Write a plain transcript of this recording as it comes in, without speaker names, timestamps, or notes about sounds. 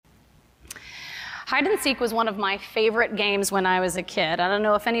Hide and seek was one of my favorite games when I was a kid. I don't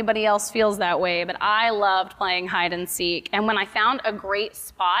know if anybody else feels that way, but I loved playing hide and seek. And when I found a great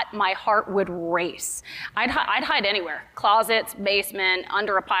spot, my heart would race. I'd hide anywhere. Closets, basement,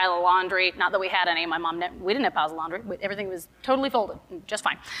 under a pile of laundry. Not that we had any. My mom, we didn't have piles of laundry. Everything was totally folded, just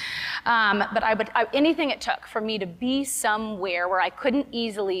fine. But anything it took for me to be somewhere where I couldn't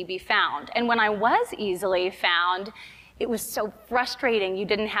easily be found. And when I was easily found, it was so frustrating you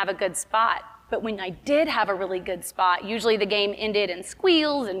didn't have a good spot. But when I did have a really good spot, usually the game ended in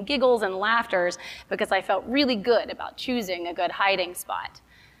squeals and giggles and laughters because I felt really good about choosing a good hiding spot.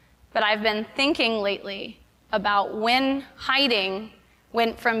 But I've been thinking lately about when hiding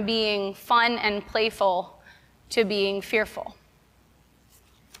went from being fun and playful to being fearful.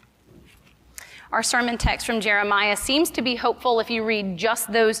 Our sermon text from Jeremiah seems to be hopeful if you read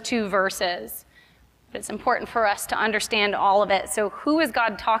just those 2 verses. But it's important for us to understand all of it. So who is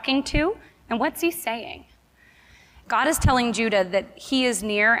God talking to? And what's he saying? God is telling Judah that he is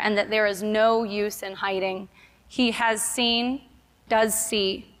near and that there is no use in hiding. He has seen, does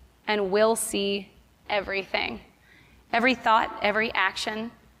see, and will see everything. Every thought, every action,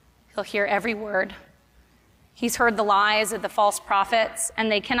 he'll hear every word. He's heard the lies of the false prophets,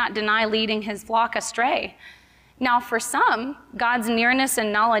 and they cannot deny leading his flock astray. Now, for some, God's nearness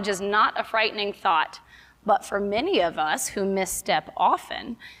and knowledge is not a frightening thought, but for many of us who misstep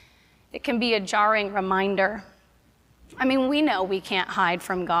often, it can be a jarring reminder. I mean, we know we can't hide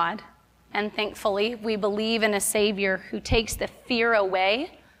from God. And thankfully, we believe in a Savior who takes the fear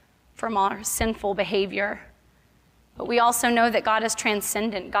away from our sinful behavior. But we also know that God is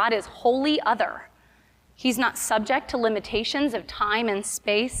transcendent. God is wholly other. He's not subject to limitations of time and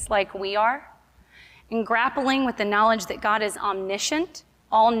space like we are. In grappling with the knowledge that God is omniscient,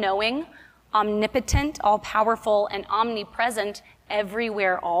 all-knowing, omnipotent, all-powerful, and omnipresent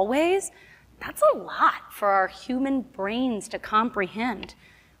everywhere, always, that's a lot for our human brains to comprehend.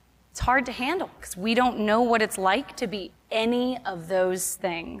 It's hard to handle because we don't know what it's like to be any of those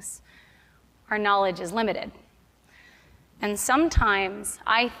things. Our knowledge is limited. And sometimes,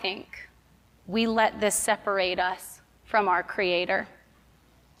 I think, we let this separate us from our Creator.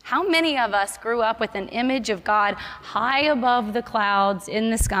 How many of us grew up with an image of God high above the clouds,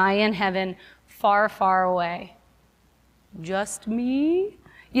 in the sky, in heaven, far, far away? Just me?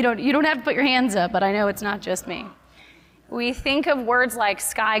 You don't have to put your hands up, but I know it's not just me. We think of words like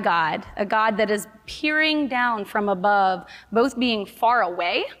sky God, a God that is peering down from above, both being far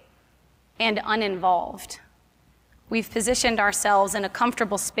away and uninvolved. We've positioned ourselves in a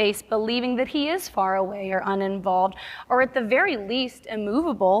comfortable space believing that he is far away or uninvolved, or at the very least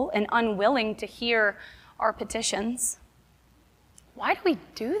immovable and unwilling to hear our petitions. Why do we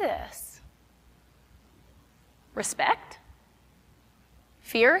do this? Respect?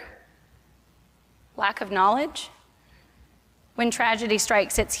 Fear? Lack of knowledge? When tragedy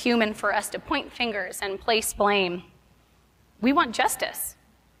strikes, it's human for us to point fingers and place blame. We want justice,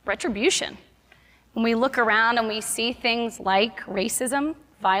 retribution. When we look around and we see things like racism,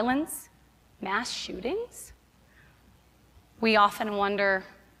 violence, mass shootings, we often wonder,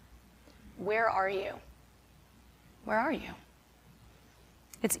 where are you? Where are you?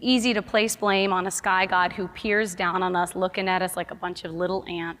 It's easy to place blame on a sky God who peers down on us, looking at us like a bunch of little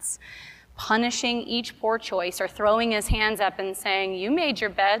ants, punishing each poor choice or throwing his hands up and saying, you made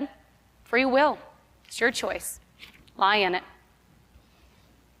your bed, free will, it's your choice, lie in it.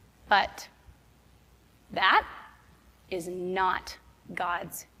 But that is not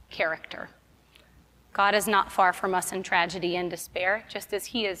God's character. God is not far from us in tragedy and despair, just as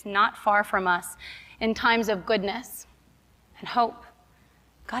he is not far from us in times of goodness and hope.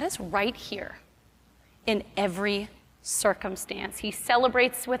 God is right here in every circumstance. He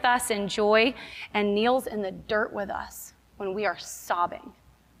celebrates with us in joy and kneels in the dirt with us when we are sobbing.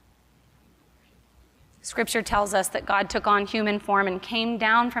 Scripture tells us that God took on human form and came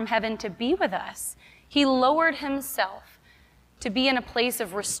down from heaven to be with us. He lowered himself to be in a place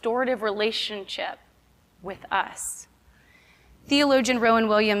of restorative relationship with us. Theologian Rowan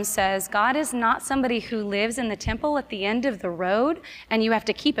Williams says, God is not somebody who lives in the temple at the end of the road and you have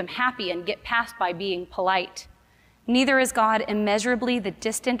to keep him happy and get past by being polite. Neither is God immeasurably the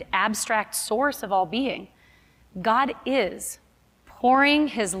distant, abstract source of all being. God is pouring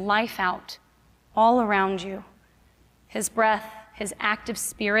his life out all around you. His breath, his active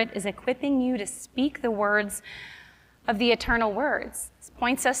spirit is equipping you to speak the words of the eternal words. This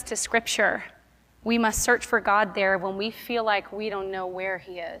points us to Scripture. We must search for God there when we feel like we don't know where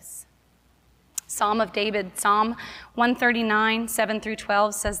he is. Psalm of David, Psalm 139, 7 through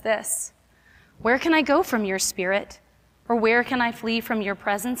 12 says this, "Where can I go from your spirit? Or where can I flee from your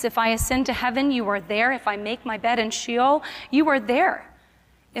presence? If I ascend to heaven, you are there. If I make my bed in Sheol, you are there.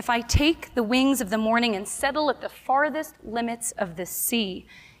 If I take the wings of the morning and settle at the farthest limits of the sea,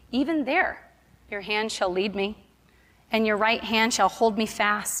 even there your hand shall lead me, and your right hand shall hold me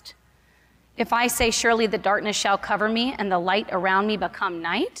fast. If I say, surely the darkness shall cover me, and the light around me become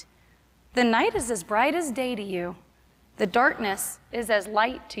night, the night is as bright as day to you. The darkness is as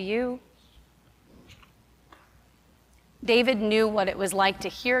light to you. David knew what it was like to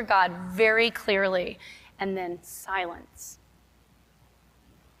hear God very clearly and then silence.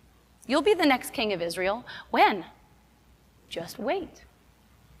 You'll be the next king of Israel. When? Just wait.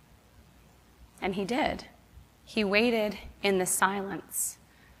 And he did. He waited in the silence.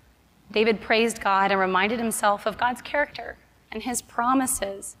 David praised God and reminded himself of God's character and his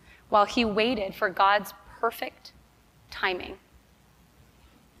promises while he waited for God's perfect timing.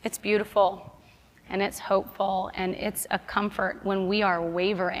 It's beautiful, and it's hopeful, and it's a comfort when we are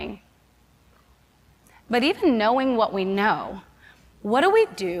wavering. But even knowing what we know, what do we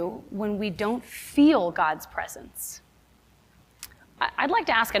do when we don't feel God's presence? I'd like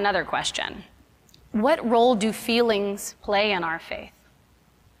to ask another question. What role do feelings play in our faith?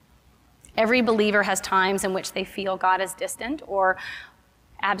 Every believer has times in which they feel God is distant or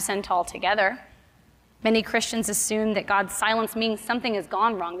absent altogether. Many Christians assume that God's silence means something has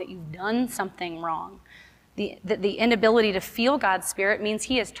gone wrong, that you've done something wrong. The inability to feel God's Spirit means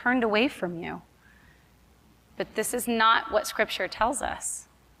he has turned away from you. But this is not what Scripture tells us.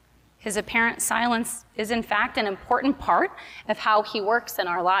 His apparent silence is, in fact, an important part of how he works in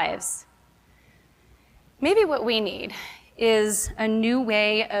our lives. Maybe what we need is a new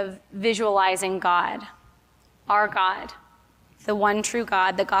way of visualizing God, our God, the one true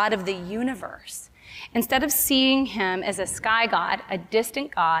God, the God of the universe. Instead of seeing him as a sky god, a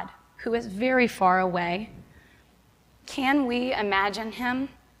distant God who is very far away, can we imagine him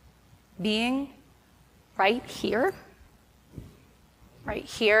being right here, right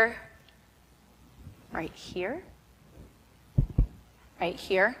here, right here, right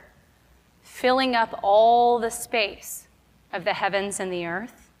here, filling up all the space of the heavens and the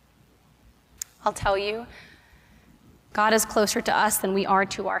earth? I'll tell you, God is closer to us than we are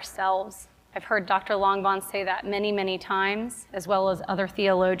to ourselves. I've heard Dr. Longbond say that many, many times, as well as other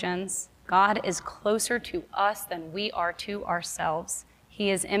theologians. God is closer to us than we are to ourselves. He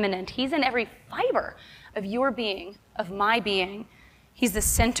is immanent. He's in every fiber of your being, of my being. He's the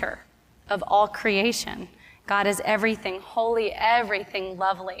center of all creation. God is everything holy, everything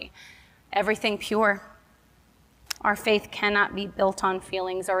lovely, everything pure. Our faith cannot be built on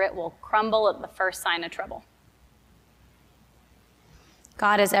feelings, or it will crumble at the first sign of trouble.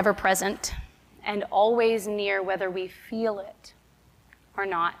 God is ever present and always near, whether we feel it or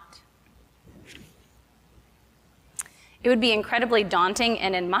not. It would be incredibly daunting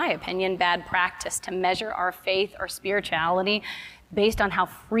and, in my opinion, bad practice to measure our faith or spirituality based on how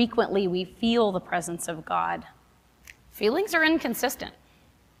frequently we feel the presence of God. Feelings are inconsistent.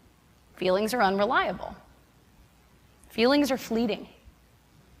 Feelings are unreliable. Feelings are fleeting.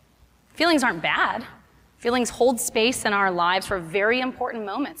 Feelings aren't bad. Feelings hold space in our lives for very important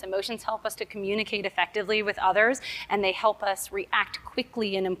moments. Emotions help us to communicate effectively with others, and they help us react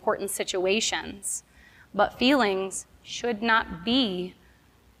quickly in important situations. But feelings should not be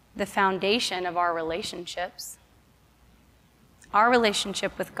the foundation of our relationships. Our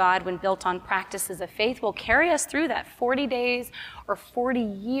relationship with God, when built on practices of faith, will carry us through that 40 days or 40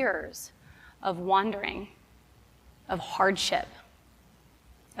 years of wandering, of hardship,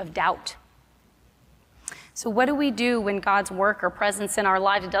 of doubt. So what do we do when God's work or presence in our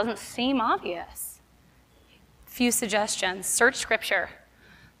lives doesn't seem obvious? Few suggestions. Search Scripture.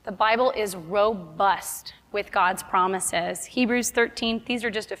 The Bible is robust with God's promises. Hebrews 13, these are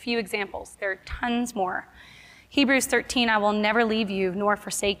just a few examples. There are tons more. Hebrews 13, I will never leave you nor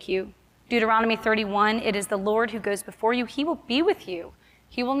forsake you. Deuteronomy 31, it is the Lord who goes before you. He will be with you.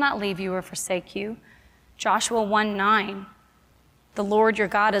 He will not leave you or forsake you. Joshua 1:9, the Lord your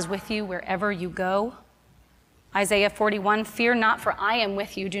God is with you wherever you go. Isaiah 41, fear not, for I am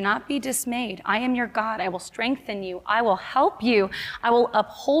with you. Do not be dismayed. I am your God. I will strengthen you. I will help you. I will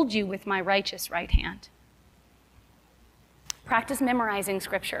uphold you with my righteous right hand. Practice memorizing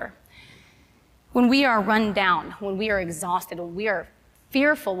Scripture. When we are run down, when we are exhausted, when we are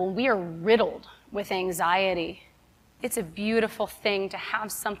fearful, when we are riddled with anxiety, it's a beautiful thing to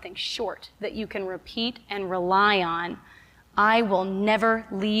have something short that you can repeat and rely on. I will never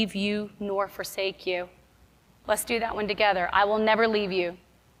leave you nor forsake you. Let's do that one together. I will never leave you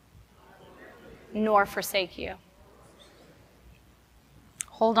nor forsake you.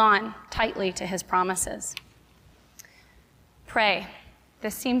 Hold on tightly to his promises. Pray.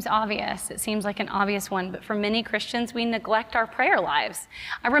 This seems obvious. It seems like an obvious one, but for many Christians, we neglect our prayer lives.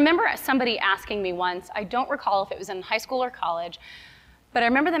 I remember somebody asking me once, I don't recall if it was in high school or college, but I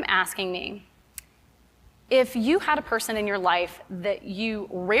remember them asking me, if you had a person in your life that you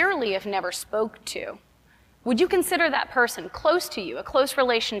rarely, if never, spoke to, would you consider that person close to you, a close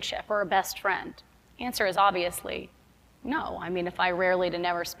relationship, or a best friend? The answer is obviously no. I mean, if I rarely to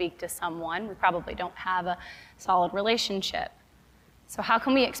never speak to someone, we probably don't have a solid relationship. So how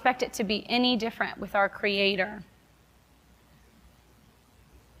can we expect it to be any different with our Creator?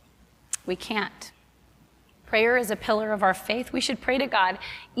 We can't. Prayer is a pillar of our faith. We should pray to God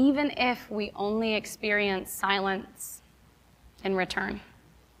even if we only experience silence in return.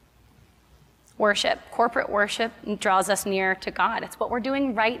 Worship, corporate worship, draws us near to God. It's what we're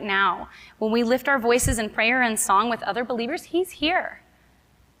doing right now. When we lift our voices in prayer and song with other believers, He's here.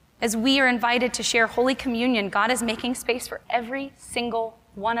 As we are invited to share Holy Communion, God is making space for every single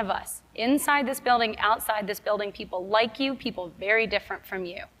one of us. Inside this building, outside this building, people like you, people very different from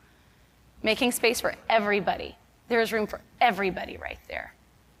you. Making space for everybody. There is room for everybody right there.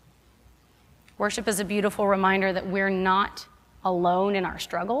 Worship is a beautiful reminder that we're not alone in our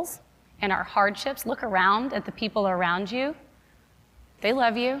struggles and our hardships. Look around at the people around you. They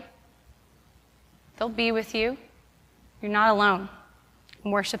love you. They'll be with you. You're not alone.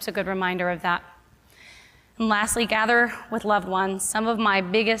 And worship's a good reminder of that. And lastly, gather with loved ones. Some of my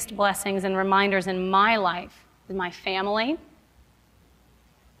biggest blessings and reminders in my life is my family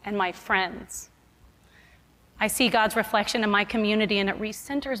and my friends. I see God's reflection in my community, and it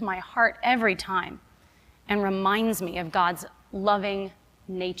recenters my heart every time and reminds me of God's loving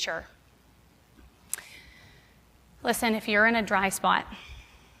nature. Listen, if you're in a dry spot,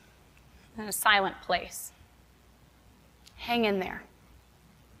 in a silent place, hang in there.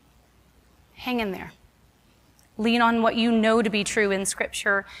 Hang in there. Lean on what you know to be true in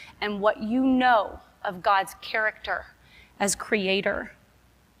Scripture and what you know of God's character as Creator,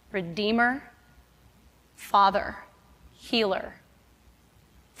 Redeemer, Father, Healer,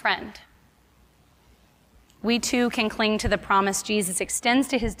 Friend. We too can cling to the promise Jesus extends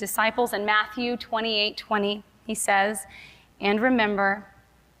to His disciples in Matthew 28:20. He says, "And remember,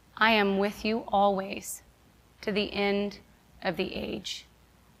 I am with you always to the end of the age."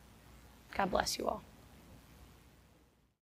 God bless you all.